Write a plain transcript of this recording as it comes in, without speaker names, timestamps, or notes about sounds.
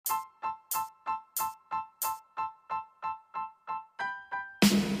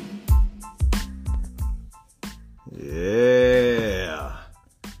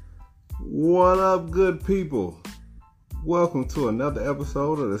up, good people? Welcome to another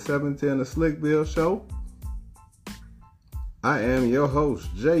episode of the 710 The Slick Bill Show. I am your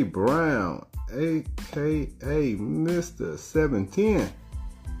host, Jay Brown, aka Mr. 710.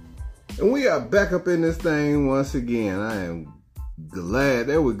 And we are back up in this thing once again. I am glad.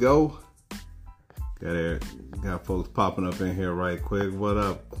 There we go. Got folks popping up in here right quick. What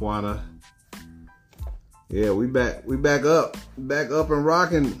up, Quanta? Yeah, we back. We back up and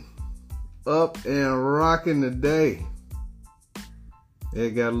rocking. Up and rocking today.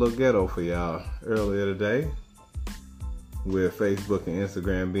 It got a little ghetto for y'all earlier today with Facebook and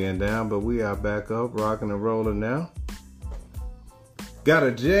Instagram being down, but we are back up, rocking and rolling now. Got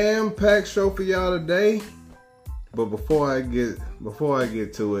a jam-packed show for y'all today, but before I get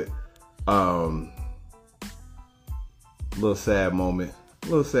to it, little sad moment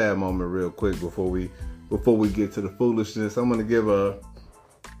real quick before we get to the foolishness. I'm gonna give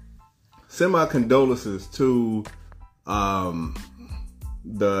send my condolences to the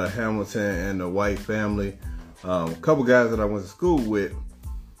Hamilton and the White family. A couple guys that I went to school with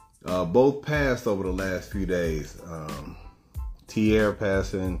both passed over the last few days. Tierra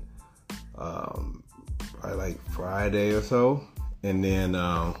passing probably like Friday or so, and then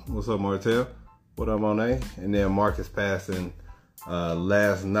what's up, Martell? What up, Monet? And then Marcus passing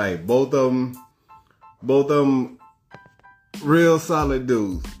last night. Both of them real solid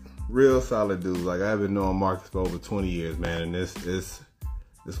dudes. Like, I've been knowing Marcus for over 20 years, man, and it's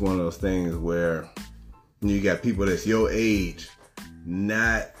one of those things where you got people that's your age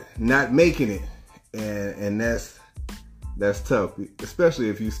not making it, and that's tough, especially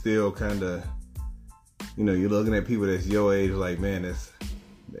if you still kind of, you're looking at people that's your age like, man,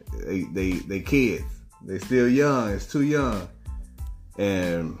 they kids, they still young, it's too young,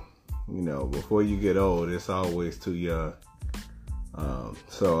 and before you get old, it's always too young.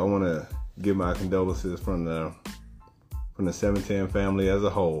 So I want to give my condolences from the 710 family as a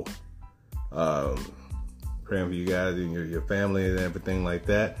whole. Praying for you guys and your family and everything like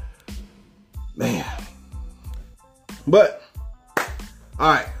that, man. But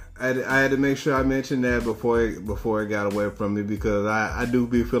all right, I had to make sure I mentioned that before it got away from me, because I do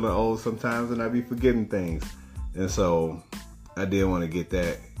be feeling old sometimes and I be forgetting things, and so I did want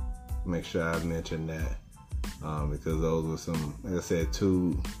to make sure I mentioned that. Because those were some, like I said,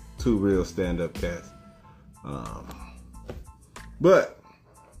 two real stand-up cats. But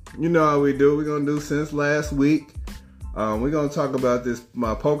you know how we do. We're gonna do since last week. We're gonna talk about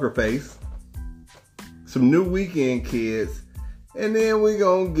my poker face, some new Weeknd kids, and then we're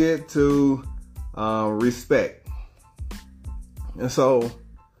gonna get to respect. And so,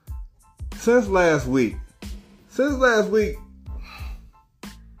 since last week,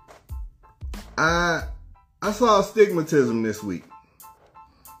 I saw stigmatism this week,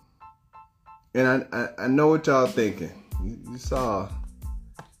 and I know what y'all thinking. You saw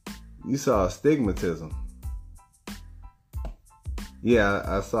stigmatism. Yeah,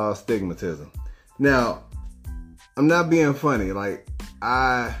 I saw stigmatism. Now, I'm not being funny. Like,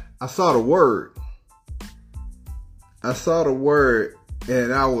 I saw the word.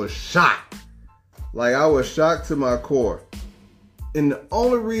 And I was shocked. Like, I was shocked to my core. And the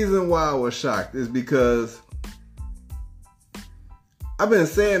only reason why I was shocked is because I've been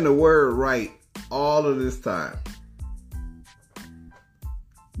saying the word right all of this time,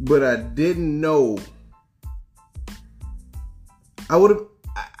 but I didn't know. I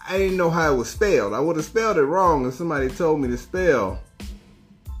didn't know how it was spelled. I would have spelled it wrong if somebody told me to spell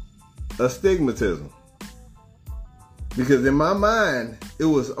astigmatism, because in my mind it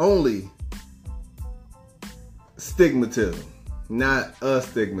was only stigmatism, not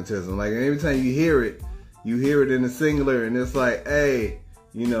astigmatism. Like, every time you hear it in the singular, and it's like, hey,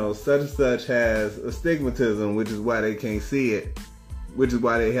 such and such has astigmatism, which is why they can't see it, which is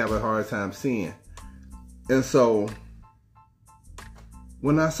why they have a hard time seeing. And so,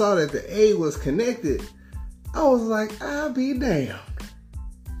 when I saw that the A was connected, I was like, I'll be damned.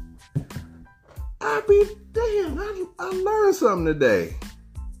 I learned something today.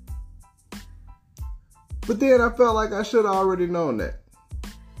 But then I felt like I should have already known that.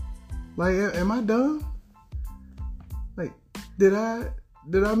 Like, am I dumb? Like, did I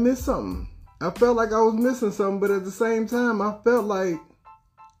miss something? I felt like I was missing something, but at the same time, I felt like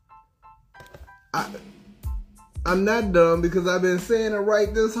I'm not dumb, because I've been saying it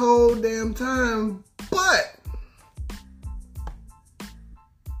right this whole damn time. But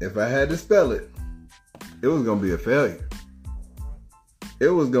if I had to spell it, it was going to be a failure. It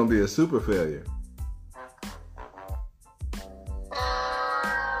was going to be a super failure.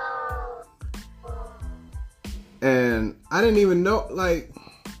 And I didn't even know, like,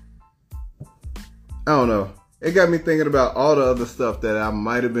 I don't know. It got me thinking about all the other stuff that I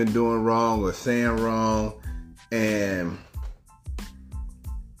might have been doing wrong or saying wrong. And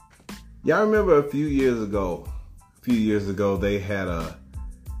y'all remember a few years ago, there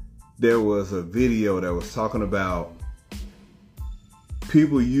was a video that was talking about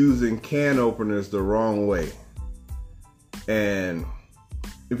people using can openers the wrong way. And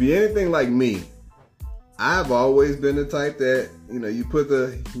if you're anything like me, I've always been the type that, you put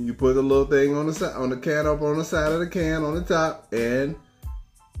the little thing on the can opener on the side of the can on the top, and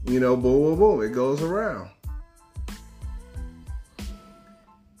boom, boom, boom, it goes around.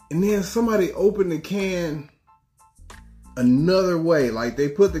 And then somebody opened the can another way. Like they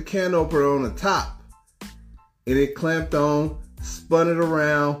put the can opener on the top and it clamped on, spun it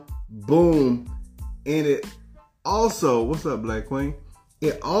around, boom. And it also, what's up, Black Queen?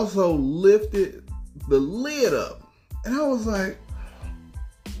 It also lifted the lid up. And I was like,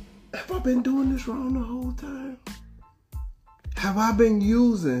 have I been doing this wrong the whole time? Have I been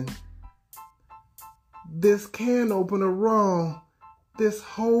using this can opener wrong this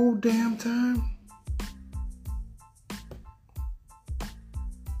whole damn time?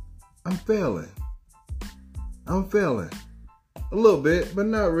 I'm failing. A little bit, but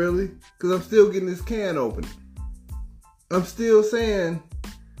not really, because I'm still getting this can open. I'm still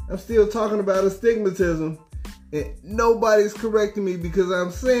talking about astigmatism, and nobody's correcting me because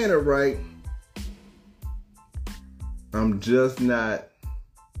I'm saying it right. I'm just not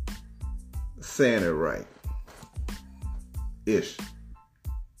saying it right. Ish.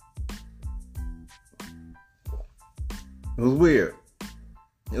 It was weird.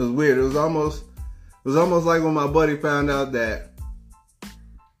 It was almost like when my buddy found out that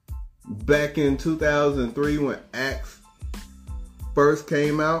back in 2003 when Axe first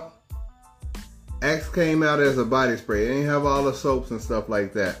came out. Axe came out as a body spray. It didn't have all the soaps and stuff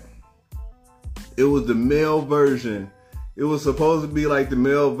like that. It was the male version. It was supposed to be like the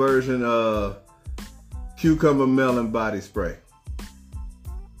male version of cucumber melon body spray.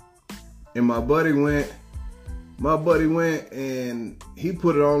 And my buddy went and he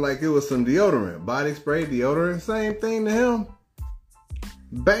put it on like it was some deodorant. Body spray, deodorant, same thing to him.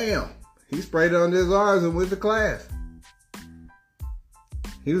 Bam! He sprayed it on his arms and went to class.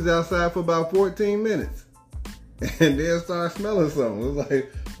 He was outside for about 14 minutes. And then started smelling something. It was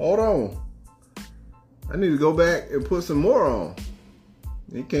like, hold on. I need to go back and put some more on.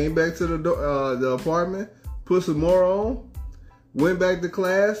 He came back to the apartment, put some more on, went back to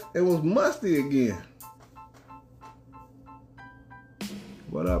class, and was musty again.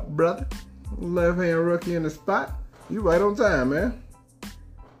 What up, brother? Left hand rookie in the spot. You right on time, man.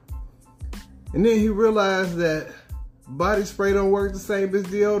 And then he realized that body spray don't work the same as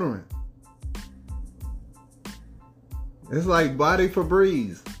deodorant. It's like body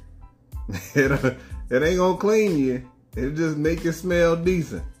Febreze. It ain't gonna clean you. It'll just make you smell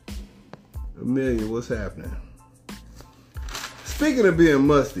decent. Amelia, what's happening? Speaking of being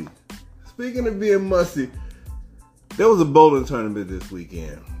musty, there was a bowling tournament this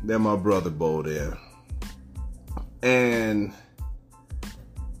weekend that my brother bowled in. And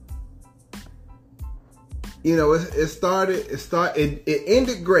it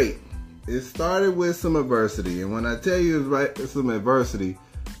ended great. It started with some adversity. And when I tell you some adversity,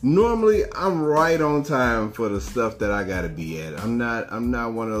 normally I'm right on time for the stuff that I gotta be at. I'm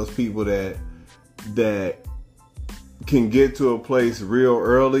not one of those people that can get to a place real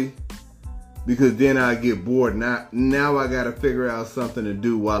early, because then I get bored. Now I gotta figure out something to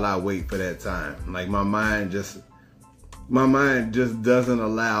do while I wait for that time. Like my mind just doesn't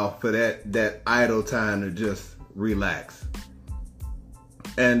allow for that idle time to just relax.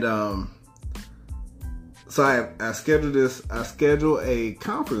 And so I scheduled a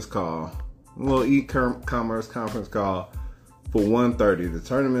conference call, a little e-commerce conference call for 1:30. The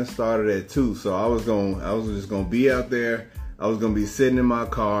tournament started at 2, so I was just gonna be out there. I was gonna be sitting in my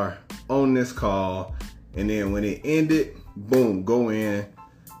car on this call, and then when it ended, boom, go in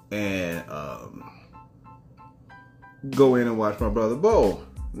and watch my brother bowl.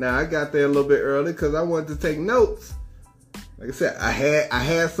 Now I got there a little bit early because I wanted to take notes. Like I said, I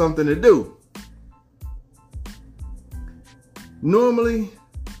had something to do. Normally,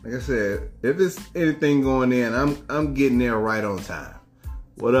 like I said, if there's anything going in, I'm getting there right on time.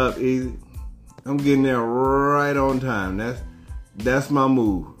 What up, Easy? I'm getting there right on time. That's my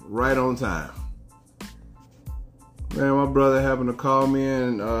move. Right on time. Man, my brother happened to call me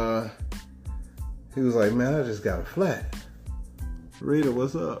and he was like, man, I just got a flat. Rita,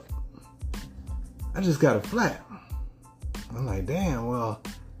 what's up? I just got a flat. I'm like, damn, well,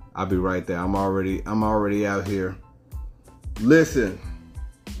 I'll be right there. I'm already out here. Listen,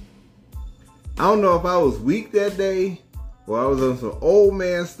 I don't know if I was weak that day or I was on some old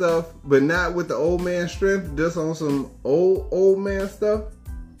man stuff, but not with the old man strength, just on some old man stuff.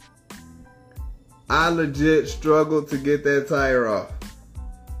 I legit struggled to get that tire off.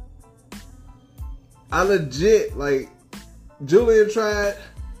 I legit, like, Julian tried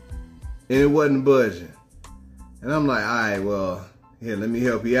and it wasn't budging. And I'm like, all right, well, here, let me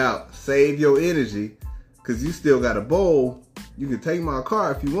help you out. Save your energy, because you still got a bowl. You can take my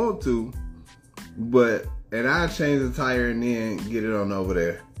car if you want to, and I'll change the tire and then get it on over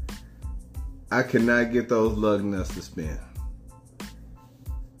there. I cannot get those lug nuts to spin.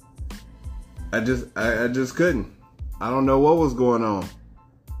 I just couldn't. I don't know what was going on.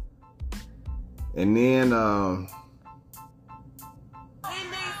 And then he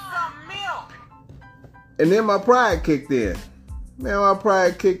needs some milk. And then my pride kicked in. Man, my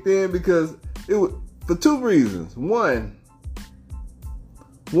pride kicked in because it was for two reasons. One,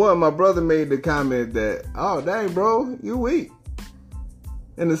 my brother made the comment that, oh, dang, bro, you weak.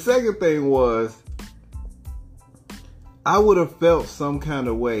 And the second thing was, I would have felt some kind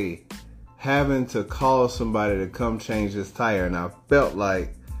of way having to call somebody to come change this tire, and I felt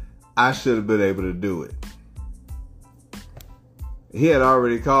like I should have been able to do it. He had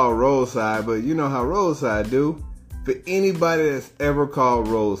already called Roadside, but you know how Roadside do. For anybody that's ever called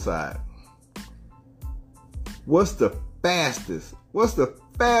Roadside, what's the fastest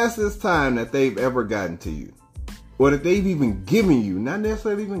time that they've ever gotten to you? Or that they've even given you, not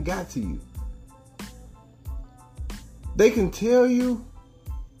necessarily even got to you. They can tell you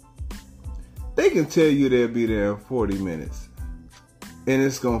they'll be there in 40 minutes. And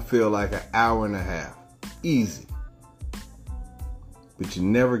it's going to feel like an hour and a half. Easy. But you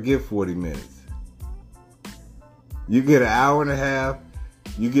never get 40 minutes. You get an hour and a half,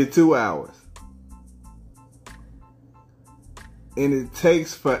 you get 2 hours. And it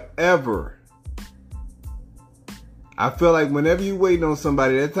takes forever. I feel like whenever you're waiting on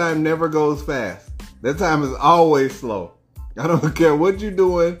somebody, that time never goes fast. That time is always slow. I don't care what you're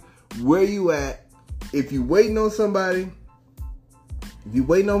doing, where you at. If you're waiting on somebody, if you're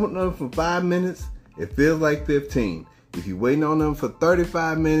waiting on them for 5 minutes, it feels like 15. If you're waiting on them for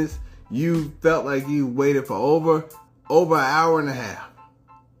 35 minutes, you felt like you waited for over an hour and a half.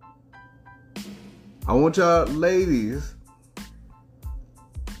 I want y'all ladies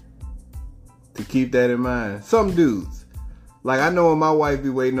to keep that in mind. Some dudes, like I know when my wife be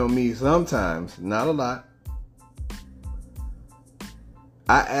waiting on me sometimes, not a lot.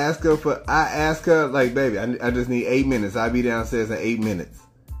 I ask her like, baby, I just need 8 minutes. I'll be downstairs in 8 minutes.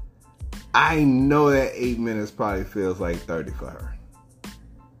 I know that 8 minutes probably feels like 30 for her.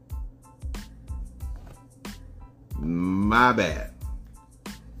 My bad.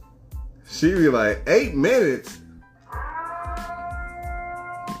 She be like, 8 minutes?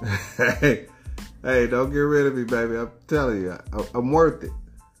 Hey, don't get rid of me, baby. I'm telling you, I'm worth it.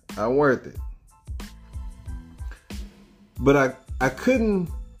 I'm worth it. But I couldn't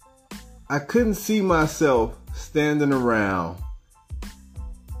see myself standing around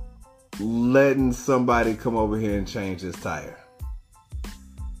letting somebody come over here and change this tire.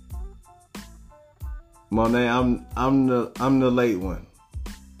 Monet, I'm the late one,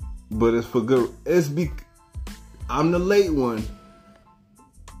 but it's for good. I'm the late one,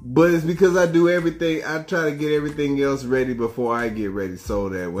 but it's because I do everything. I try to get everything else ready before I get ready, so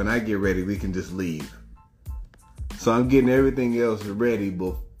that when I get ready, we can just leave. So I'm getting everything else ready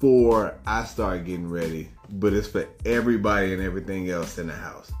before I start getting ready, but it's for everybody and everything else in the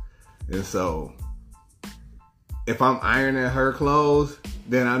house. And so, if I'm ironing her clothes,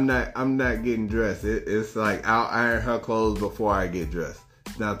 then I'm not getting dressed. It's like I'll iron her clothes before I get dressed.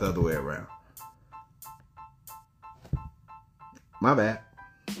 It's not the other way around. My bad.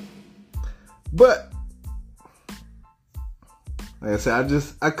 But like I said,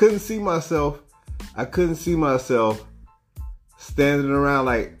 I couldn't see myself standing around.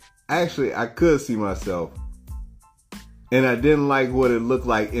 Like, actually, I could see myself. And I didn't like what it looked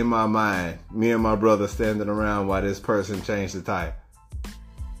like in my mind. Me and my brother standing around while this person changed the tire.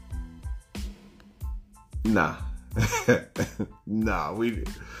 Nah. Nah, we're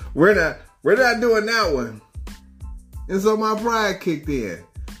not doing that one. And so my pride kicked in.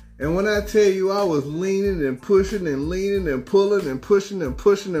 And when I tell you I was leaning and pushing and leaning and pulling and pushing and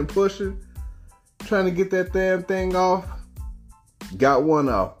pushing and pushing, trying to get that damn thing off, got one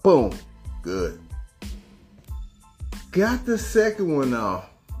off. Boom. Good. Got the second one off.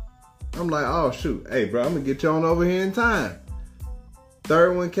 I'm like, oh shoot. Hey bro, I'm gonna get you on over here in time.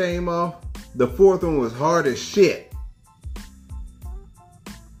 Third one came off. The fourth one was hard as shit.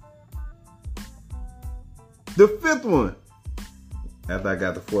 The fifth one, after I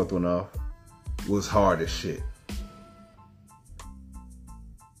got the fourth one off, was hard as shit.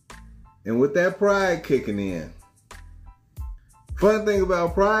 And with that pride kicking in, fun thing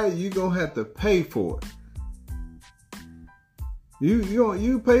about pride, you're gonna have to pay for it.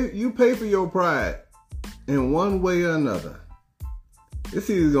 You pay for your pride in one way or another. It's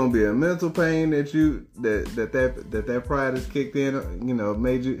either gonna be a mental pain that pride is kicked in,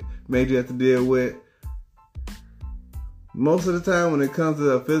 made you have to deal with. Most of the time when it comes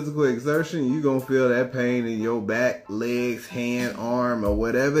to a physical exertion, you're gonna feel that pain in your back, legs, hand, arm, or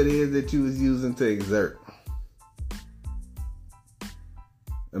whatever it is that you was using to exert.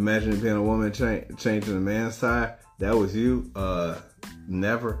 Imagine being a woman changing a man's tire. That was you.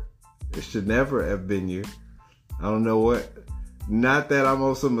 Never. It should never have been you. I don't know what. Not that I'm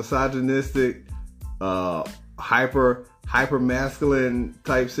on some misogynistic, hyper masculine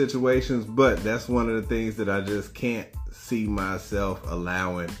type situations, but that's one of the things that I just can't see myself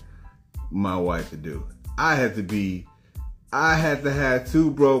allowing my wife to do. I had to have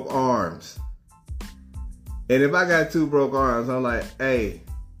 2 broke arms. And if I got 2 broke arms, I'm like, hey,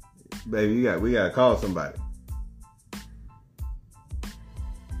 baby, we gotta call somebody.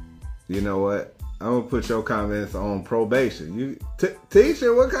 You know what? I'm gonna put your comments on probation.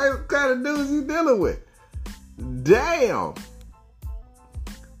 Tisha, what kind of dudes you dealing with? Damn.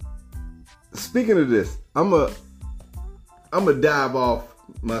 Speaking of this, I'm gonna dive off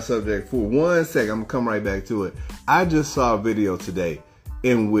my subject for 1 second. I'm gonna come right back to it. I just saw a video today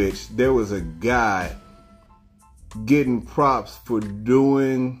in which there was a guy getting props for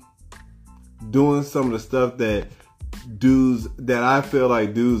doing some of the stuff that I feel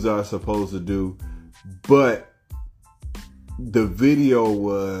like dudes are supposed to do, but the video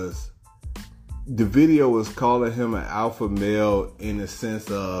was calling him an alpha male in the sense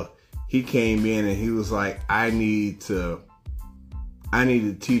of he came in and he was like, I need to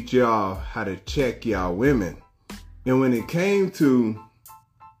teach y'all how to check y'all women. And when it came to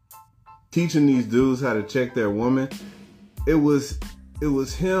teaching these dudes how to check their woman, it was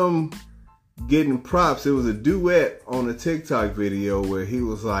him getting props. It was a duet on a TikTok video where he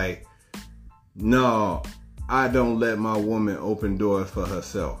was like, no, I don't let my woman open doors for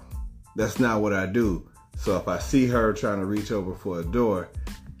herself. That's not what I do. So if I see her trying to reach over for a door,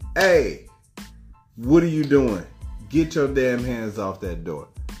 hey, what are you doing? Get your damn hands off that door.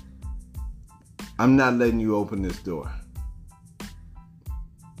 I'm not letting you open this door.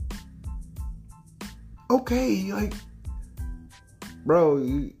 Okay, like, bro,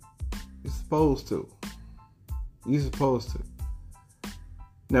 you're supposed to. You're supposed to.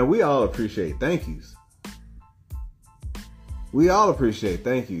 Now, we all appreciate thank yous. We all appreciate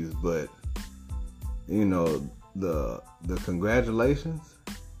thank yous, but, the congratulations.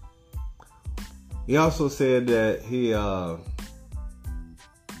 He also said that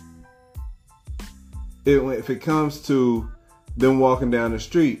if it comes to them walking down the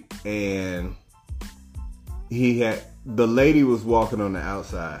street and the lady was walking on the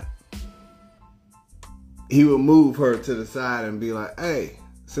outside, he would move her to the side and be like, hey,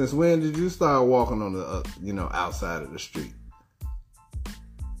 since when did you start walking on the, outside of the street?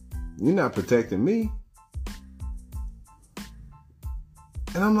 You're not protecting me.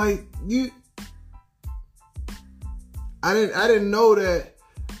 And I'm like, I didn't know that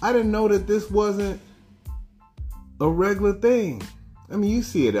this wasn't a regular thing. I mean, you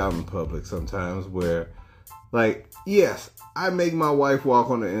see it out in public sometimes where, like, yes, I make my wife walk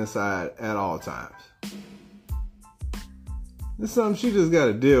on the inside at all times. It's something she just got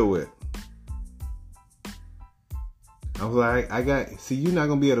to deal with. I was like, you're not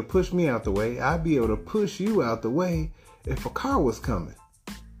going to be able to push me out the way. I'd be able to push you out the way if a car was coming.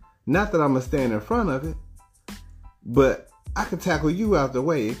 Not that I'm going to stand in front of it, but I can tackle you out the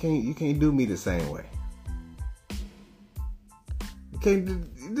way. You can't do me the same way.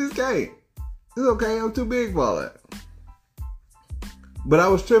 This can't. It's okay. I'm too big for all that. But I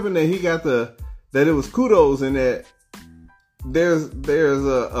was tripping that he got that it was kudos and that there's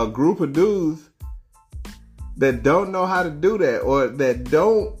a group of dudes that don't know how to do that, or that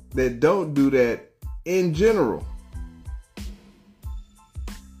don't do that in general.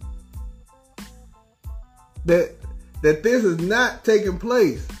 That this is not taking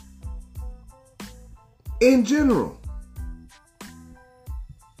place in general.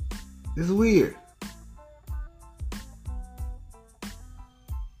 It's weird.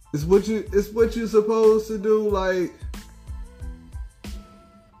 It's what you're supposed to do. Like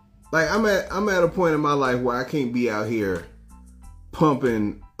I'm at a point in my life where I can't be out here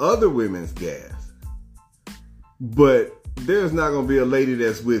pumping other women's gas. But there's not gonna be a lady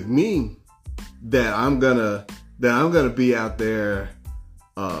that's with me that I'm gonna be out there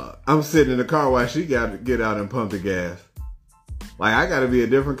I'm sitting in the car while she got to get out and pump the gas. Like, I got to be a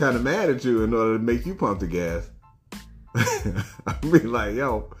different kind of mad at you in order to make you pump the gas. I be like,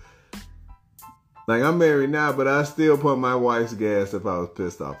 yo, like, I'm married now, but I still pump my wife's gas if I was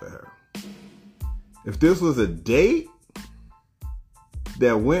pissed off at her. If this was a date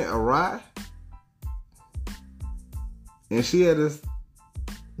that went awry, and she had this,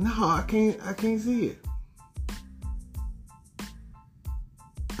 no, I can't see it.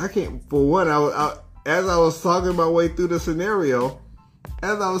 I can't. For one, as I was talking my way through the scenario,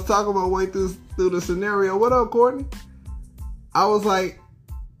 what up, Courtney? I was like,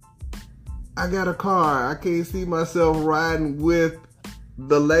 I got a car. I can't see myself riding with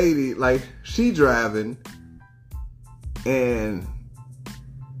the lady, like she driving, and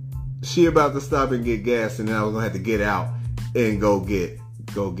she about to stop and get gas, and then I was gonna have to get out and go get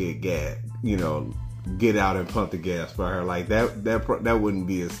gas. You know, get out and pump the gas for her. Like that wouldn't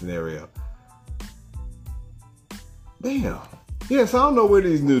be a scenario. Damn. Yes, I don't know where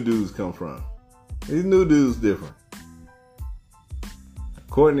these new dudes come from. These new dudes different.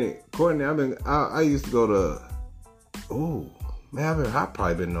 Courtney, I used to go to, oh, man, I've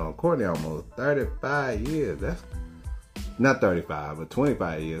probably been knowing Courtney almost 35 years. That's not 35, but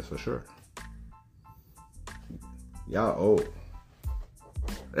 25 years for sure. Y'all old.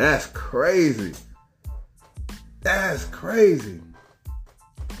 That's crazy. That's crazy.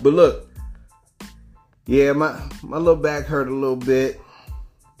 But look, yeah, my little back hurt a little bit.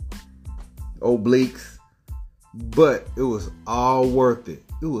 Obliques. But it was all worth it.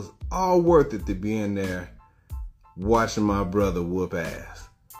 It was all worth it to be in there watching my brother whoop ass.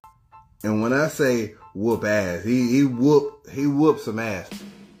 And when I say whoop ass, he whooped some ass.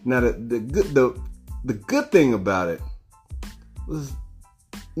 Now the good thing about it was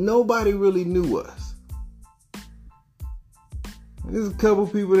nobody really knew us. There's a couple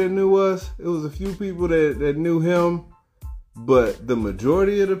people that knew us. It was a few people that knew him, but the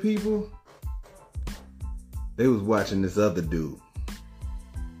majority of the people, they was watching this other dude.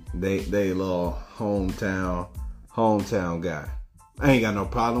 They little hometown guy. I ain't got no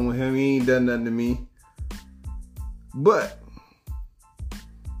problem with him. He ain't done nothing to me. But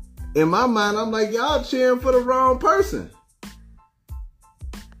in my mind, I'm like, y'all cheering for the wrong person.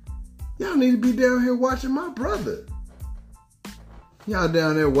 Y'all need to be down here watching my brother. Y'all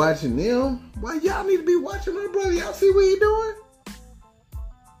down there watching them. Why y'all need to be watching my brother? Y'all see what he doing?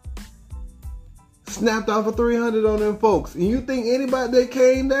 Snapped off a 300 on them folks. And you think anybody that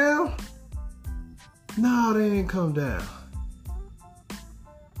came down? No, they didn't come down.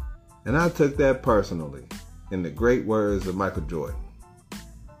 And I took that personally. In the great words of Michael Jordan.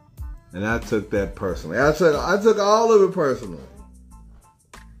 And I took that personally. I took all of it personally.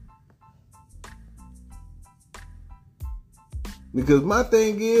 Because my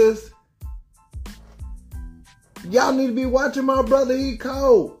thing is, y'all need to be watching my brother. He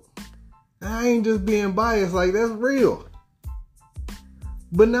cold. I ain't just being biased. Like, that's real.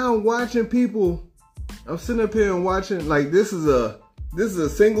 But now I'm watching people. I'm sitting up here and watching. Like, this is a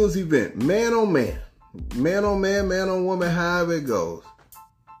singles event. Man on man. Man on man, man on woman, however it goes.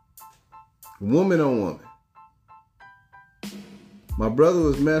 Woman on woman. My brother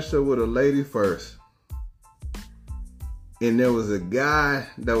was matched up with a lady first. And there was a guy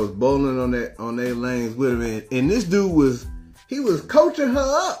that was bowling on their lanes with him. And this dude he was coaching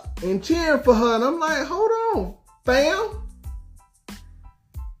her up and cheering for her. And I'm like, hold on, fam.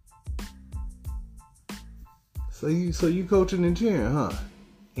 So you coaching and cheering, huh?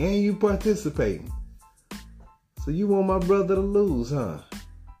 And you participating. So you want my brother to lose, huh?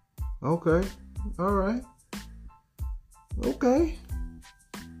 Okay. All right. Okay.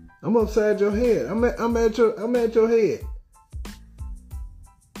 I'm upside your head. I'm at your head.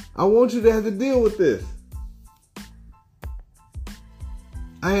 I want you to have to deal with this.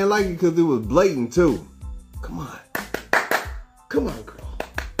 I ain't like it because it was blatant too. Come on. Come on, girl.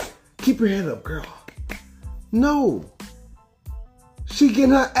 Keep your head up, girl. No. She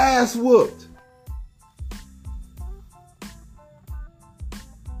getting her ass whooped.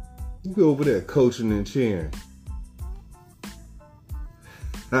 You go over there coaching and cheering.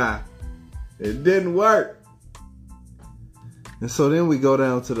 It didn't work. And so then we go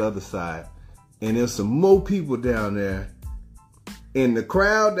down to the other side. And there's some more people down there. And the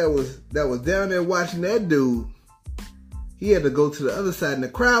crowd that was down there watching that dude, he had to go to the other side. And the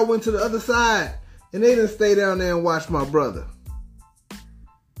crowd went to the other side. And they didn't stay down there and watch my brother.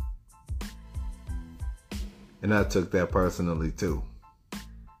 And I took that personally too.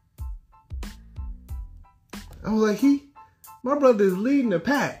 I was like, my brother is leading the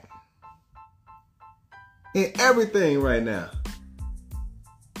pack in everything right now.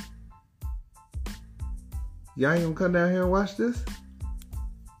 Y'all ain't gonna come down here and watch this?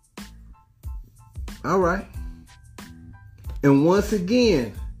 All right. And once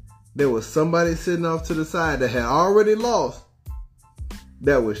again, there was somebody sitting off to the side that had already lost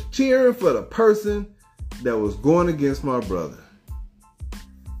that was cheering for the person that was going against my brother.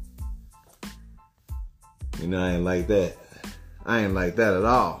 You know, I ain't like that. I ain't like that at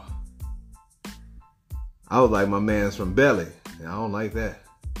all. I was like my man's from Belly. I don't like that.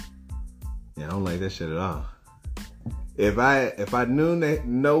 Yeah, I don't like that shit at all. If I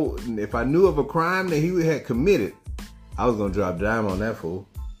knew of a crime that he had committed, I was gonna drop dime on that fool.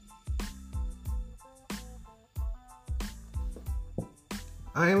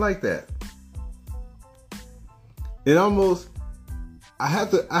 I ain't like that. It almost, I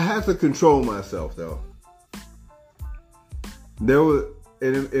have to control myself though.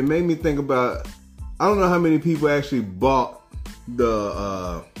 It made me think about, I don't know how many people actually bought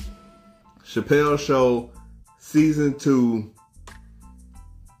the Chappelle Show Season 2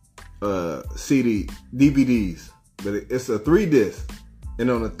 DVDs, but it's a 3-disc,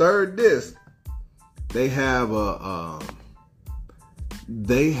 and on the 3rd disc they have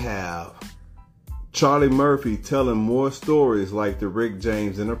Charlie Murphy telling more stories like the Rick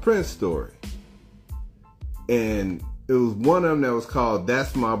James and the Prince story, and it was one of them that was called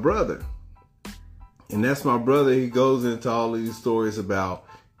That's My Brother. And That's My Brother, he goes into all these stories about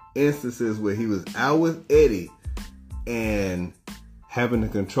instances where he was out with Eddie and having to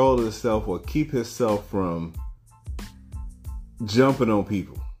control himself or keep himself from jumping on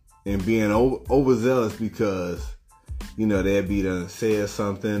people and being overzealous because, you know, they'd be done said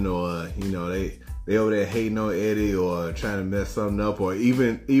something, or, you know, they over there hating on Eddie or trying to mess something up, or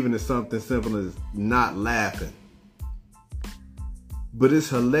even if something simple as not laughing. But it's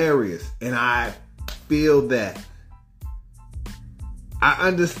hilarious, and I feel that. I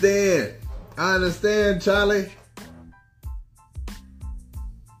understand, Charlie.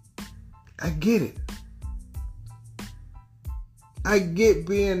 I get it. I get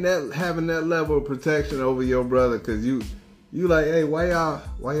having that level of protection over your brother, cause you like, hey, why y'all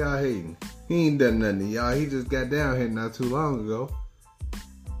hating? He ain't done nothing to y'all. He just got down here not too long ago.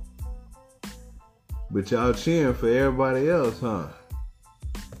 But y'all cheering for everybody else, huh?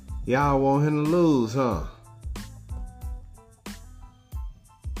 Y'all want him to lose, huh?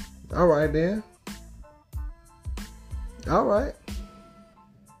 All right, then. All right.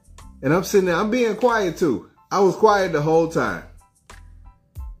 And I'm sitting there, I'm being quiet too. I was quiet the whole time.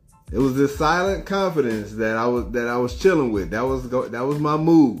 It was this silent confidence that I was chilling with. That was my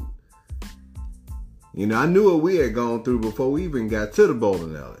mood. You know, I knew what we had gone through before we even got to the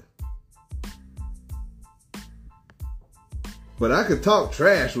bowling alley. But I could talk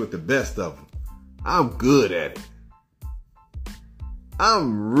trash with the best of them. I'm good at it.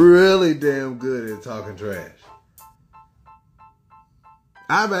 I'm really damn good at talking trash.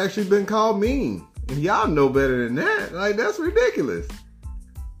 I've actually been called mean. And y'all know better than that. Like, that's ridiculous.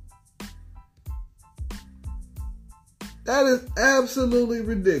 That is absolutely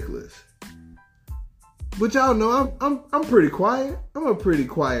ridiculous. But y'all know I'm pretty quiet. I'm a pretty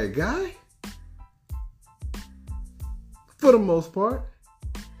quiet guy. For the most part.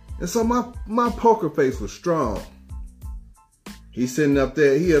 And so my poker face was strong. He's sitting up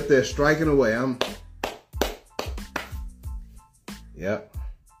there, he up there striking away. Yep.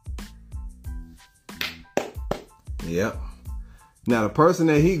 Now the person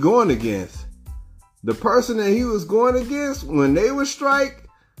that he going against, when they would strike,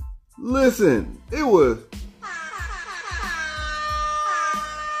 listen, it was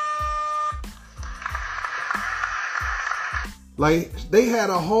like they had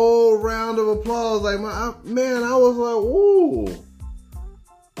a whole round of applause. Like I was like, ooh,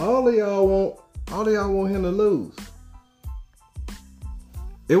 all of y'all want him to lose.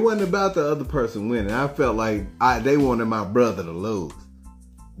 It wasn't about the other person winning. I felt like they wanted my brother to lose.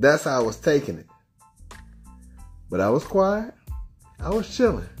 That's how I was taking it. But I was quiet. I was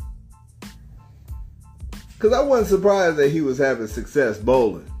chilling. Because I wasn't surprised that he was having success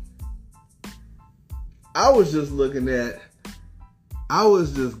bowling. I was just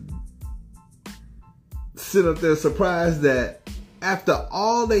sitting up there surprised that after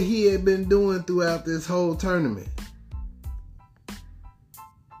all that he had been doing throughout this whole tournament,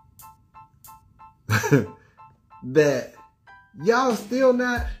 that y'all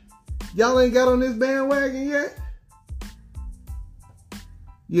ain't got on this bandwagon yet?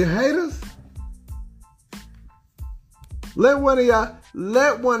 You haters? Let one of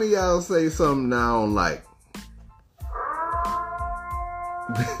y'all say something I don't like.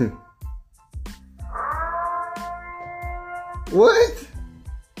 What?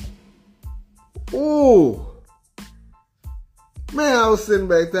 Ooh. Man, I was sitting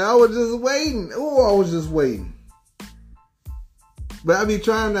back there. I was just waiting. Oh, I was just waiting. But I be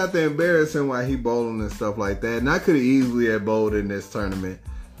trying not to embarrass him while he bowling and stuff like that. And I could have easily have bowled in this tournament.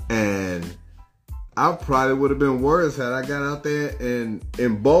 And I probably would have been worse had I got out there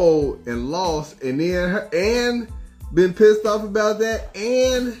and bowled and lost and then been pissed off about that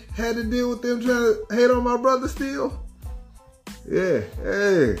and had to deal with them trying to hate on my brother still. Yeah,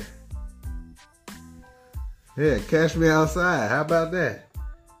 hey. Yeah, catch me outside. How about that?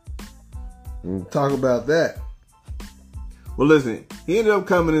 We'll talk about that. Well, listen, he ended up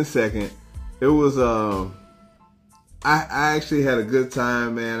coming in second. It was, I actually had a good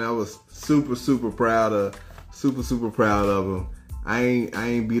time, man. I was super proud of him. I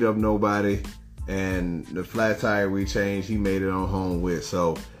ain't beat up nobody, and the flat tire we changed, he made it on home with.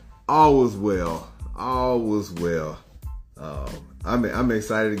 So all was well. I'm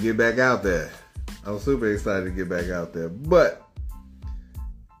excited to get back out there. I'm super excited to get back out there. But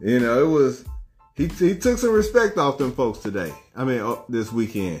you know, it was he took some respect off them folks today. I mean, this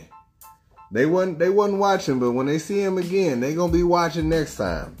weekend. They wasn't watching, but when they see him again, they gonna be watching next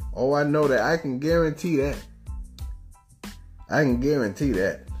time. Oh, I know that. I can guarantee that.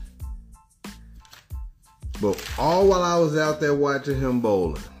 But all while I was out there watching him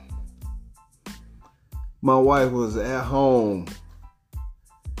bowling, my wife was at home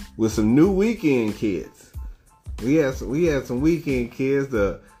with some new weekend kids. We had some weekend kids.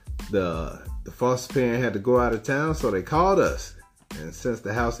 The foster parent had to go out of town, so they called us. And since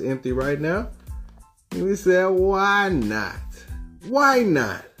the house is empty right now, we said, why not? Why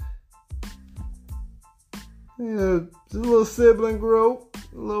not? You know, the little sibling group,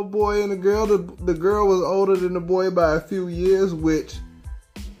 a little boy and a girl. The girl was older than the boy by a few years, which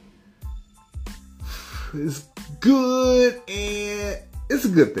is good, and it's a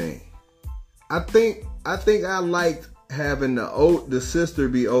good thing. I think I liked having the sister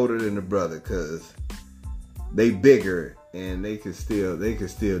be older than the brother, because they bigger and they could still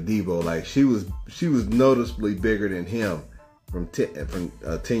Debo. Like she was noticeably bigger than him from a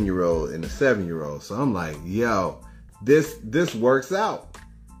 10-year-old and a 7-year-old. So I'm like, yo, this works out.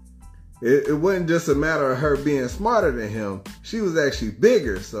 It wasn't just a matter of her being smarter than him. She was actually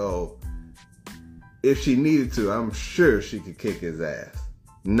bigger, so if she needed to, I'm sure she could kick his ass.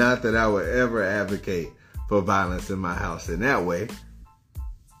 Not that I would ever advocate for violence in my house in that way.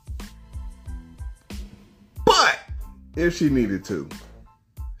 But if she needed to,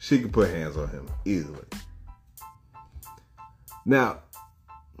 she could put hands on him easily. Now,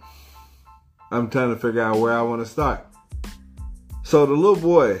 I'm trying to figure out where I want to start. So the little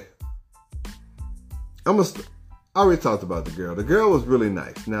boy, I already talked about the girl. The girl was really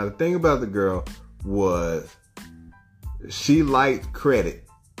nice. Now, the thing about the girl was she liked credit.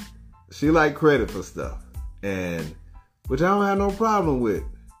 She liked credit for stuff, and which I don't have no problem with.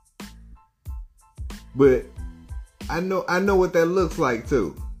 But I know what that looks like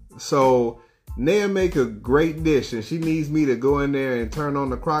too. So Naya make a great dish, and she needs me to go in there and turn on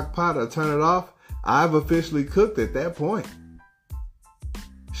the crock pot or turn it off. I've officially cooked at that point.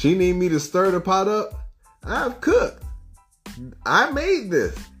 She need me to stir the pot up. I've cooked. I made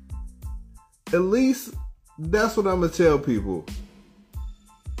this. At least that's what I'm gonna tell people.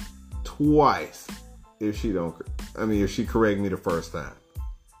 Twice, if she correct me the first time.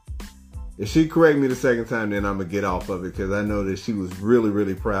 If she correct me the second time, then I'm gonna get off of it, because I know that she was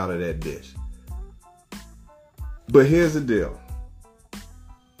really proud of that dish. But here's the deal.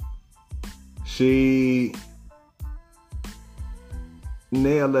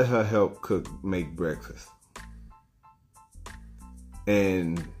 Naya let her help make breakfast.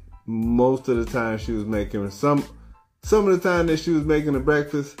 And most of the time she was making some of the time that she was making the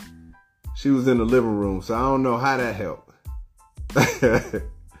breakfast, she was in the living room. So I don't know how that helped. I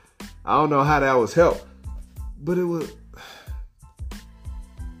don't know how that was help. But it was,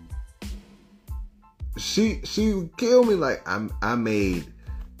 she would kill me like I made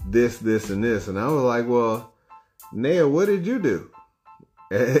this, and this. And I was like, well, Naya, what did you do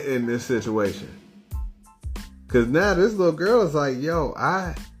in this situation? Because now this little girl is like, yo,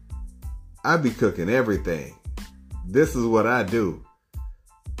 I be cooking everything. This is what I do.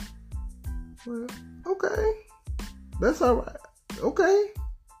 Well, okay. That's all right. Okay.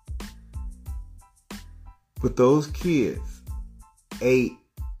 But those kids ate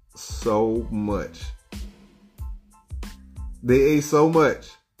so much. They ate so much.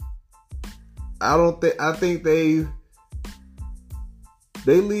 I think they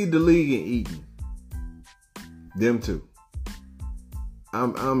lead the league in eating. Them two.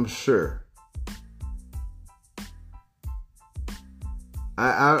 I'm sure.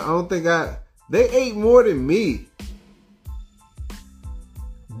 I don't think they ate more than me.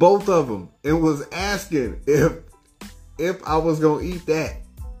 both of them, and was asking if I was gonna eat that.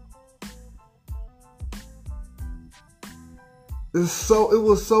 It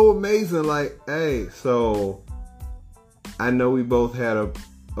was so amazing. Like, hey, so I know we both had a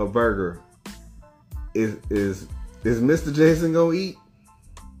burger. Is Mr. Jason gonna eat?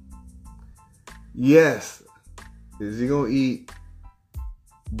 Yes. Is he gonna eat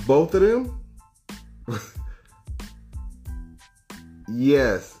both of them?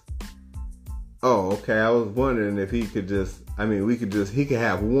 Yes. Oh, okay. I was wondering if he could he could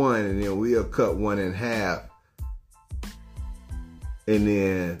have one and then we'll cut one in half. And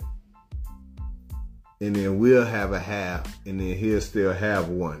then we'll have a half, and then he'll still have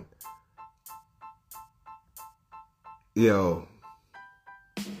one. Yo.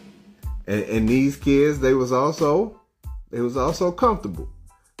 And these kids, they was also comfortable.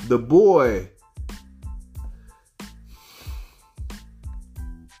 The boy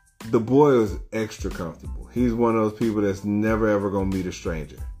was extra comfortable. He's one of those people that's never ever gonna meet a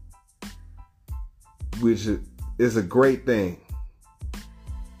stranger, which is a great thing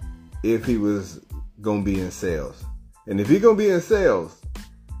if he was gonna be in sales. And if he gonna be in sales,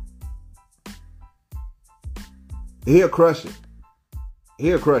 he'll crush it.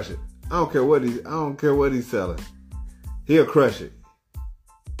 He'll crush it. I don't care what he's selling. He'll crush it.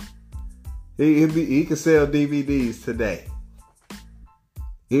 He can sell DVDs today.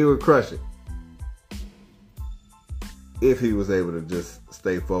 He would crush it if he was able to just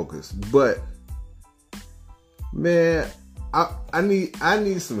stay focused. But man, I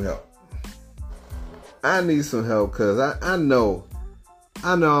need some help. I need some help because I know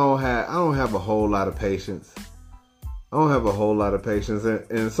I don't have a whole lot of patience. I don't have a whole lot of patience,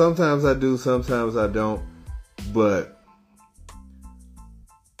 and sometimes I do, sometimes I don't. But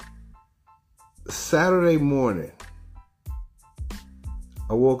Saturday morning,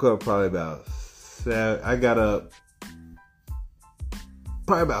 I woke up probably about 7. I got up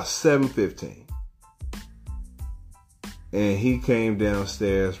probably about 7:15. And he came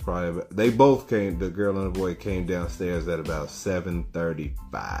downstairs they both came, the girl and the boy came downstairs at about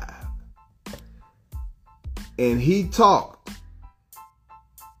 7:35. And he talked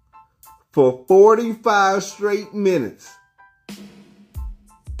for 45 straight minutes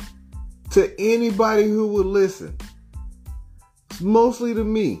to anybody who would listen. It's mostly to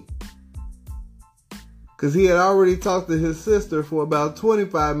me. Because he had already talked to his sister for about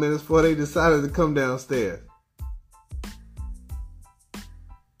 25 minutes before they decided to come downstairs.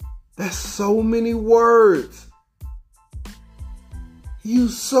 That's so many words. He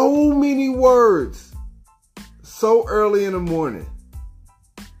used so many words so early in the morning.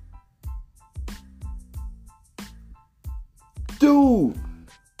 Dude,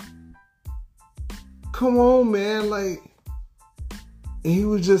 come on, man. Like, and he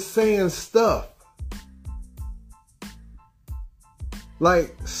was just saying stuff.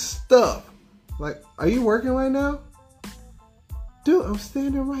 Like, stuff. Like, are you working right now? Dude, I'm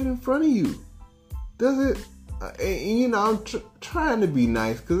standing right in front of you. Does it? And you know, I'm trying to be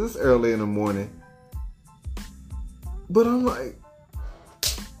nice because it's early in the morning. But I'm like,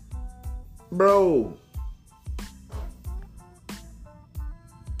 bro,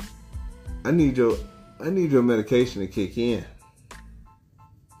 I need your medication to kick in.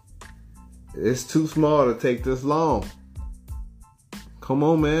 It's too small to take this long. Come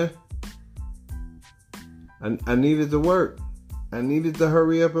on, man. I needed to work. I needed to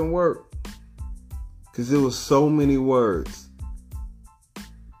hurry up and work. Because there was so many words.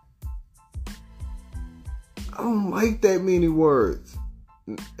 I don't like that many words.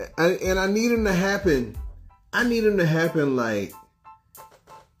 And I need them to happen. I need them to happen like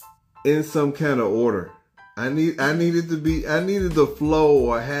in some kind of order. I needed the flow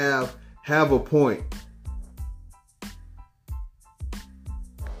or have a point.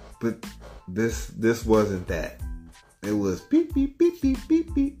 But this wasn't that. It was beep, beep, beep, beep,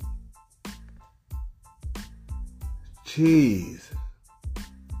 beep, beep. Jeez.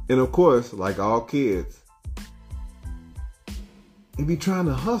 And of course, like all kids, they be trying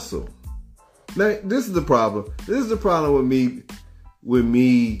to hustle. Now, this is the problem. This is the problem with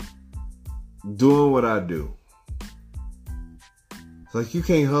me doing what I do. It's like you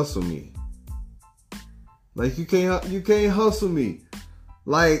can't hustle me. Like you can't hustle me.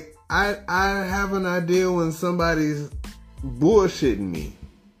 Like I have an idea when somebody's bullshitting me.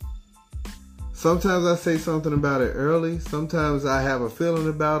 Sometimes I say something about it early. Sometimes I have a feeling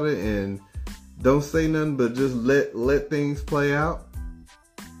about it and don't say nothing but just let things play out.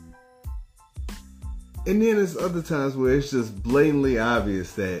 And then there's other times where it's just blatantly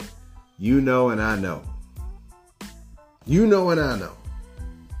obvious that you know and I know. You know and I know.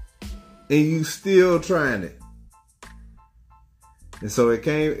 and you still trying it. And so it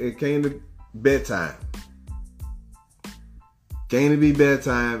came to bedtime. Came to be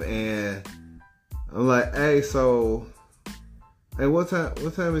bedtime, and I'm like, hey, what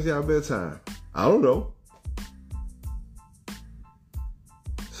time is y'all bedtime? I don't know.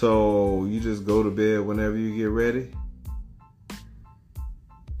 So you just go to bed whenever you get ready?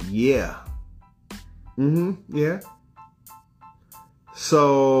 Yeah. Yeah.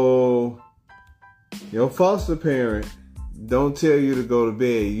 So your foster parent don't tell you to go to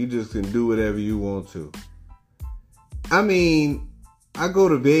bed. You just can do whatever you want to. I mean, I go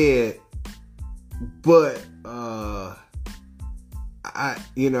to bed, but I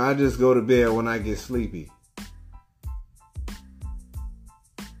just go to bed when I get sleepy.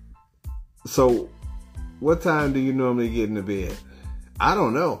 So what time do you normally get into bed? I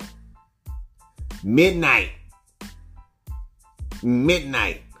don't know. Midnight.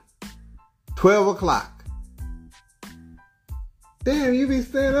 12 o'clock. Damn, you be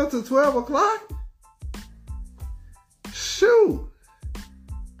staying up till 12 o'clock? Shoot.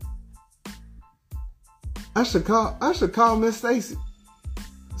 I should call Miss Stacy.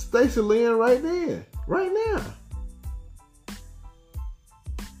 Stacy Lynn right there. Right now.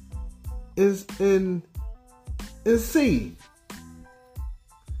 And see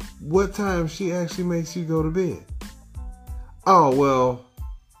what time she actually makes you go to bed. Oh, well,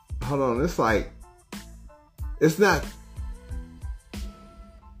 hold on. It's not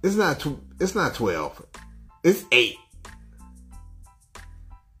 12. It's 8.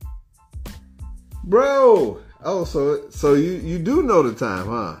 Bro. Oh, so you do know the time,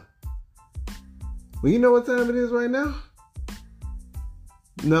 huh? Well, you know what time it is right now?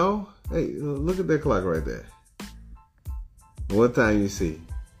 No? Hey, look at that clock right there. What time you see?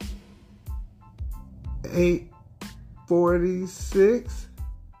 8:46.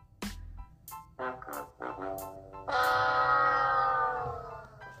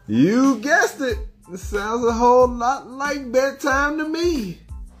 You guessed it. It sounds a whole lot like bedtime to me.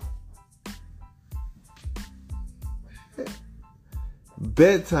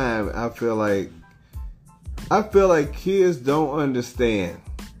 Bedtime, I feel like kids don't understand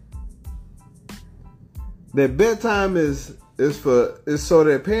that bedtime is so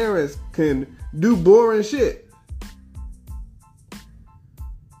that parents can do boring shit.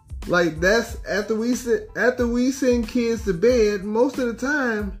 Like, that's after we send kids to bed, most of the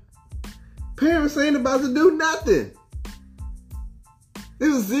time parents ain't about to do nothing.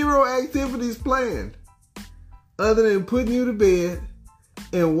 There's 0 activities planned other than putting you to bed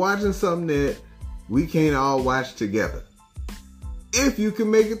and watching something that we can't all watch together. If you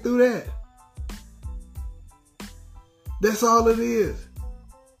can make it through that. That's all it is.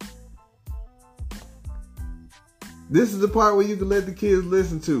 This is the part where you can let the kids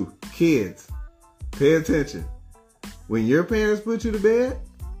listen to. Kids, pay attention. When your parents put you to bed,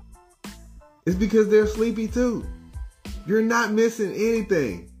 it's because they're sleepy too. You're not missing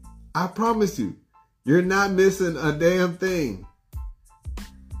anything. I promise you. You're not missing a damn thing.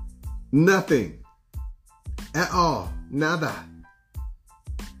 Nothing. At all. Nada.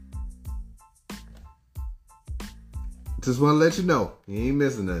 Just want to let you know. You ain't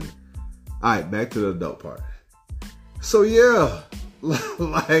missing nothing. Alright, back to the adult part. So yeah.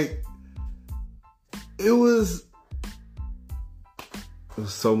 Like, it was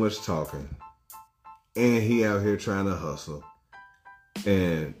so much talking. And he out here trying to hustle.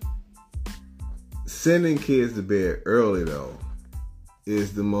 And sending kids to bed early, though,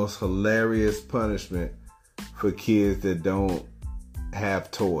 is the most hilarious punishment for kids that don't have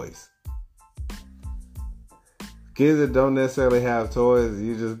toys. Kids that don't necessarily have toys,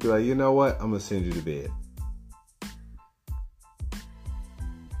 you just be like, you know what? I'm going to send you to bed.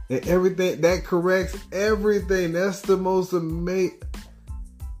 And everything, that corrects everything. That's the most amazing.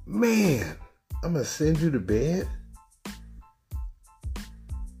 Man, I'm going to send you to bed?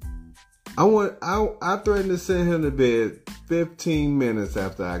 I threatened to send him to bed 15 minutes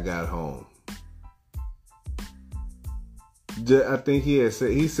after I got home. I think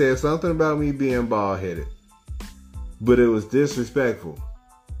he said something about me being bald-headed, but it was disrespectful.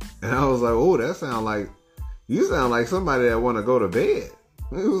 And I was like, oh, you sound like somebody that want to go to bed.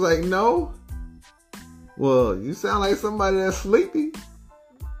 He was like, no. Well, you sound like somebody that's sleepy.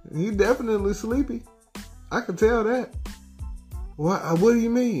 He definitely sleepy. I can tell that. What do you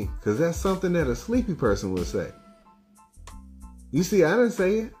mean? Because that's something that a sleepy person would say. You see, I didn't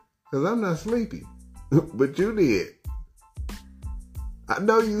say it because I'm not sleepy. But you did. I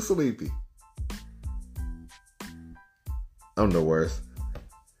know you sleepy. I'm the worst.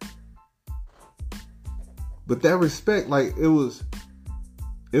 But that respect, like, it was...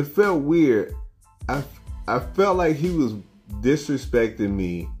 it felt weird. I felt like he was disrespecting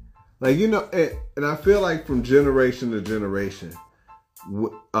me. Like, you know, and I feel like from generation to generation,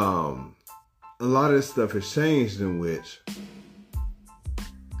 a lot of this stuff has changed, in which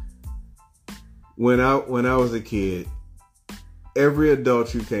when I was a kid, every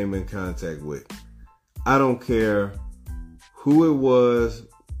adult you came in contact with, I don't care who it was,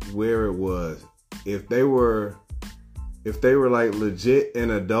 where it was, if they were like legit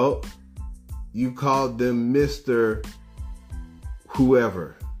an adult, you called them Mr.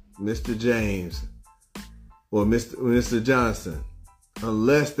 whoever, Mr. James or Mr. Johnson,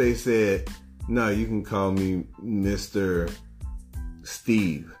 unless they said, no, you can call me Mr.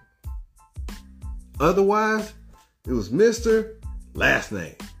 Steve. Otherwise, it was Mr. last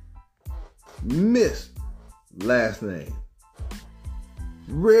name, Miss last name.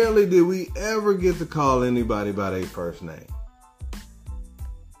 Rarely did we ever get to call anybody by their first name.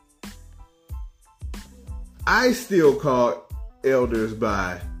 I still call elders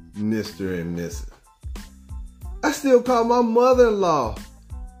by Mr. and Mrs. I still call my mother-in-law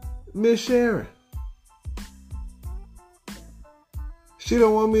Miss Sharon. She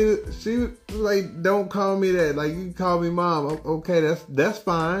don't want me to, she like, don't call me that. Like, you can call me mom. Okay, that's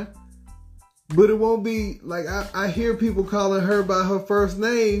fine. But it won't be like, I hear people calling her by her first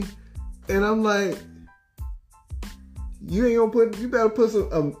name, and I'm like, you better put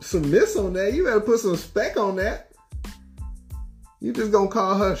some miss on that. You better put some spec on that. You just gonna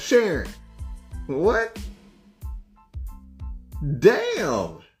call her Sharon. What?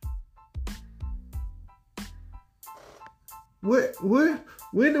 Damn.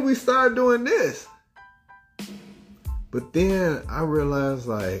 When did we start doing this? But then I realized,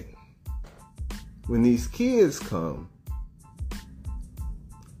 like, when these kids come,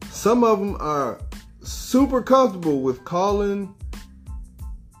 some of them are super comfortable with calling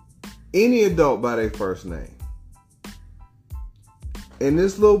any adult by their first name. And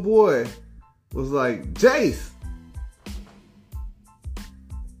this little boy was like, Jace.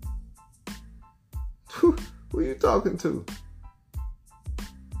 Who are you talking to?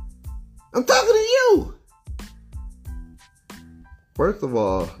 I'm talking to you. First of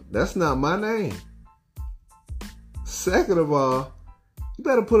all, that's not my name. Second of all, you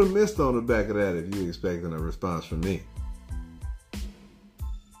better put a mist on the back of that if you're expecting a response from me.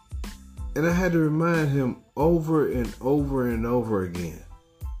 And I had to remind him over and over and over again.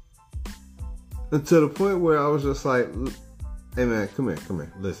 Until the point where I was just like, hey man, come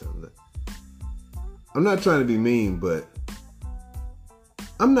here, listen. I'm not trying to be mean, but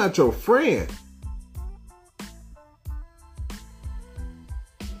I'm not your friend.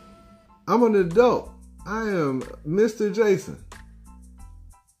 I'm an adult. I am Mr. Jason.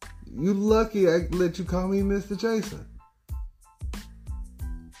 You lucky I let you call me Mr. Jason.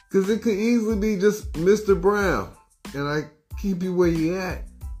 Because it could easily be just Mr. Brown, and I keep you where you at.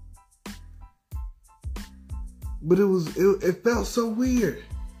 But it felt so weird.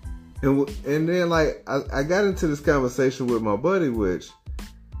 And then, like, I got into this conversation with my buddy, which,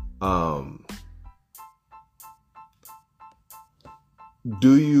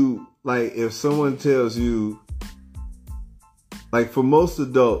 do you, like, if someone tells you, like, for most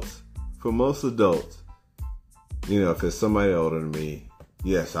adults, you know, if it's somebody older than me,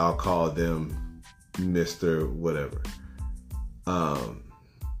 yes, I'll call them Mr. whatever.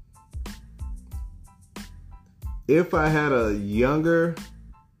 If I had a younger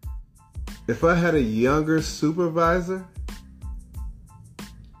supervisor,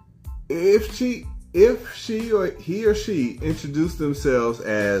 if he or she introduced themselves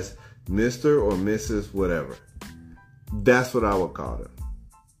as Mr. or Mrs. whatever, that's what I would call them.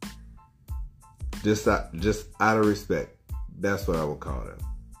 Just out of respect, that's what I would call them.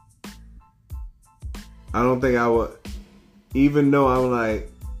 I don't think I would, even though I'm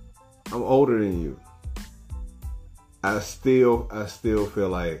older than you, I still feel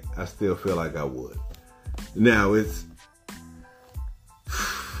like I would. Now it's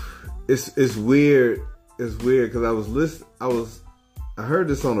weird. It's weird because I heard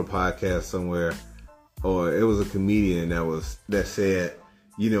this on a podcast somewhere, or it was a comedian that said,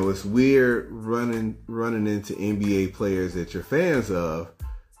 you know, it's weird running into NBA players that you're fans of,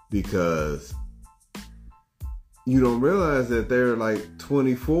 because you don't realize that they're like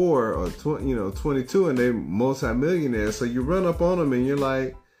 24 or 22 and they're multi-millionaires. So you run up on them and you're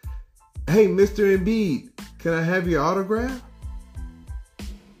like, hey, Mr. Embiid, can I have your autograph?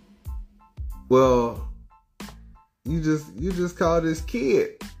 Well, you just call this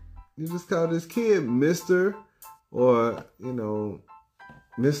kid. You just call this kid Mr. or, you know,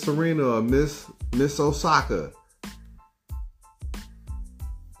 Miss Serena or Miss Osaka.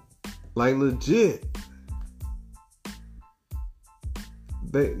 Like legit.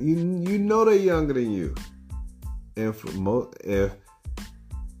 You know they're younger than you.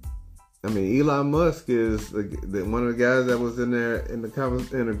 And Elon Musk is one of the guys that was in there in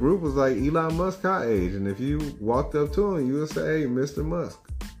the group was like Elon Musk our age, and if you walked up to him, you would say, "Hey, Mr. Musk."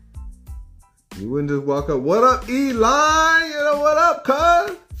 You wouldn't just walk up, "What up, Elon? You know what up,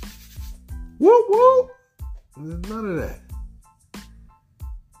 cuz? Whoop whoop." There's none of that.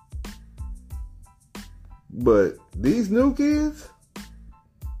 But these new kids,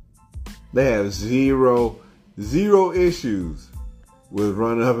 they have zero issues with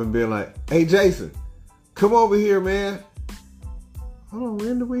running up and being like, "Hey, Jason, come over here, man." Hold on,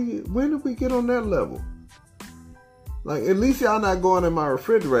 when did we get on that level? Like, at least y'all not going in my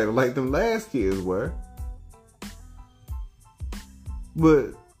refrigerator like them last kids were.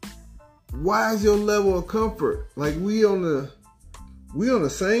 But why is your level of comfort like we on the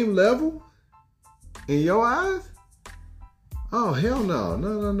same level in your eyes? Oh, hell no.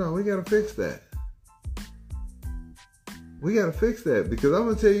 We gotta fix that. We gotta fix that, because I'm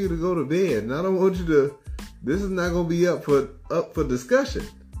gonna tell you to go to bed, and I don't want you to. This is not gonna be up for discussion.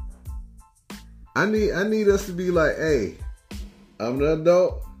 I need us to be like, "Hey, I'm the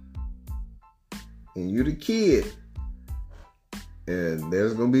adult, and you the kid, and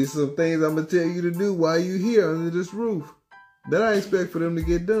there's gonna be some things I'm gonna tell you to do while you here under this roof that I expect for them to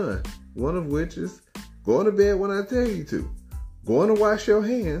get done. One of which is going to bed when I tell you to, going to wash your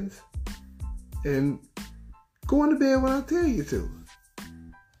hands, and going to bed when I tell you to.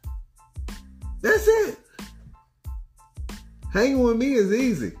 That's it. Hanging with me is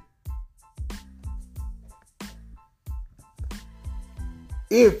easy.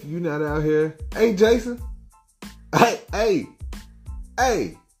 If you're not out here, hey Jason, hey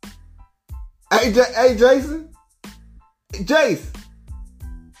Jason, Jace,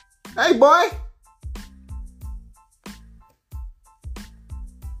 hey boy.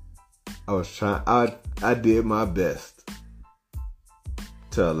 I did my best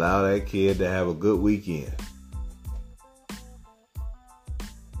to allow that kid to have a good weekend.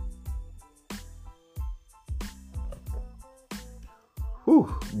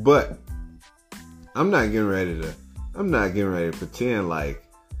 Whew, but I'm not getting ready to pretend like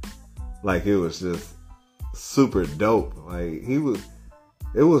it was just super dope. Like it was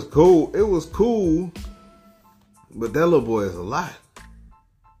cool, but that little boy is a lot.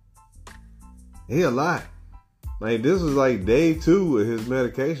 He a lot. Like, this was like day 2 of his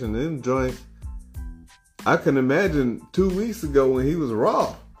medication. Them joints, I can imagine 2 weeks ago when he was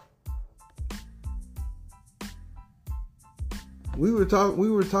raw. We were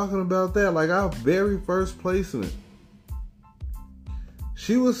talking about that, like our very first placement.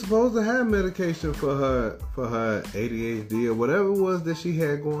 She was supposed to have medication for her ADHD or whatever it was that she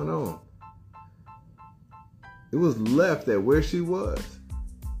had going on. It was left at where she was.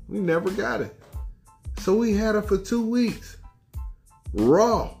 We never got it. So we had her for 2 weeks.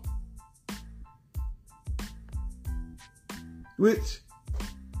 Raw. Which,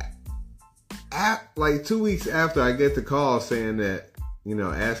 like 2 weeks after, I get the call saying that,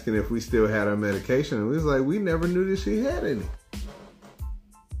 asking if we still had our medication. And we was like, we never knew that she had any.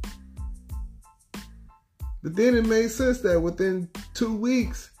 But then it made sense that within 2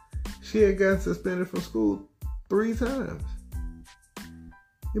 weeks, she had gotten suspended from school 3 times.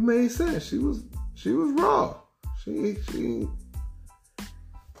 It made sense. She was raw. She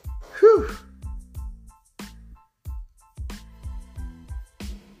whew.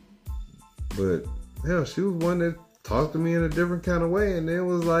 But hell, she was one that talked to me in a different kind of way, and then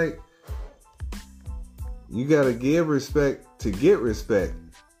was like, you gotta give respect to get respect.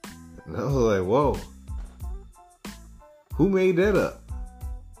 And I was like, whoa. Who made that up?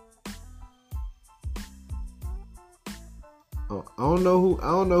 I don't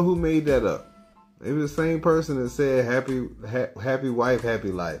know who made that up. Maybe the same person that said happy wife,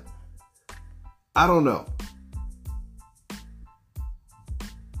 happy life. I don't know.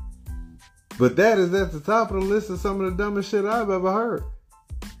 But that is at the top of the list of some of the dumbest shit I've ever heard.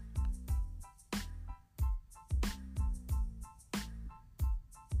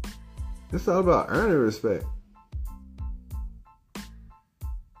 It's all about earning respect.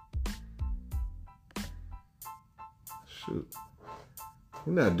 Shoot.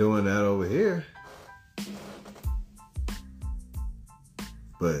 We're not doing that over here.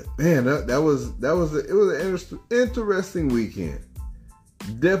 But man, it was an interesting weekend.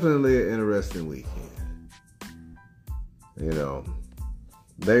 Definitely an interesting weekend. They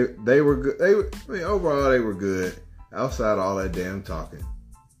were good. Overall they were good. Outside of all that damn talking,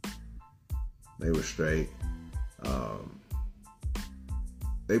 they were straight.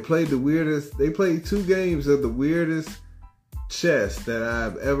 They played the weirdest. They played 2 games of the weirdest chess that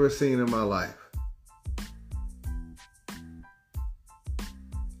I've ever seen in my life.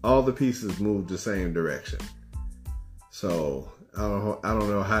 All the pieces moved the same direction. So I don't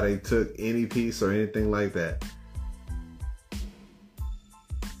know how they took any piece or anything like that.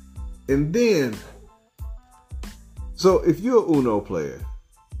 And then, so if you're an Uno player,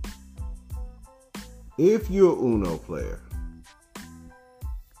 you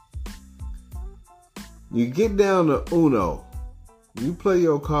get down to Uno, you play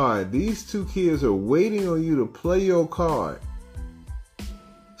your card. These 2 kids are waiting on you to play your card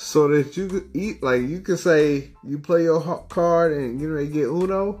so that you could eat. Like, you could say you play your card and you get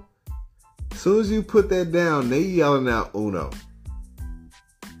Uno. As soon as you put that down, they yelling out Uno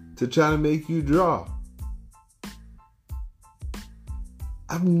to try to make you draw.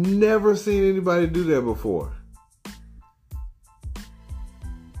 I've never seen anybody do that before.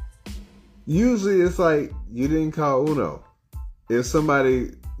 Usually it's like you didn't call Uno. If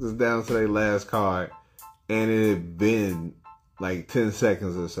somebody was down to their last card and it had been like 10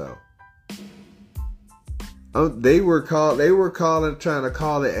 seconds or so, they were trying to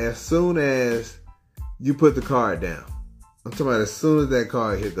call it as soon as you put the card down. I'm talking about as soon as that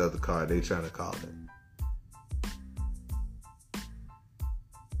card hit the other card, they trying to call it.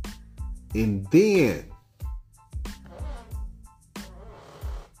 And then,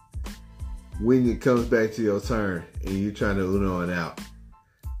 when it comes back to your turn and you trying to Uno it out,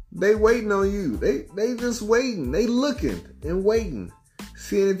 they waiting on you. They just waiting. They looking and waiting,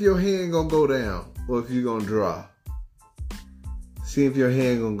 seeing if your hand gonna go down or if you gonna draw. See if your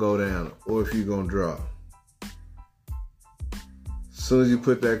hand gonna go down or if you gonna draw. As soon as you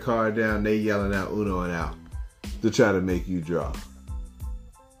put that card down, they yelling out Uno it out to try to make you draw.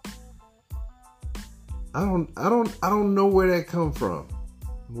 I don't know where that come from.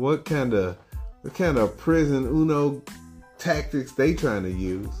 What kind of prison Uno tactics they trying to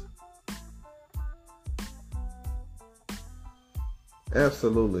use?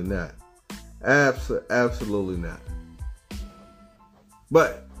 Absolutely not. Absolutely not.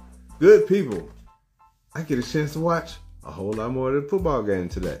 But good people, I get a chance to watch a whole lot more of the football game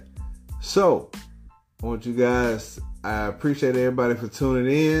today. So I want you guys. I appreciate everybody for tuning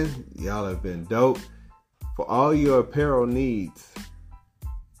in. Y'all have been dope. For all your apparel needs,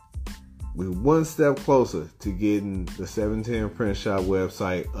 we're one step closer to getting the 710 Print Shop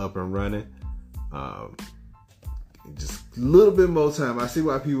website up and running. Just a little bit more time. I see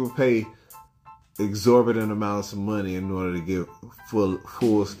why people pay exorbitant amounts of money in order to get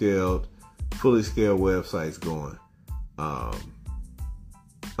fully scaled websites going.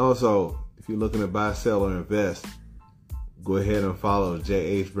 Also, if you're looking to buy, sell, or invest, go ahead and follow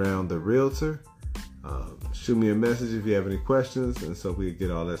J.H. Brown, the Realtor. Shoot me a message if you have any questions, and so we can get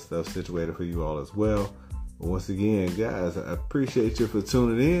all that stuff situated for you all as well. But once again, guys, I appreciate you for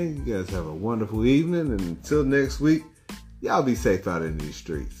tuning in. You guys have a wonderful evening, and until next week, y'all be safe out in these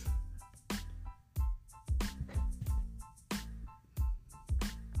streets.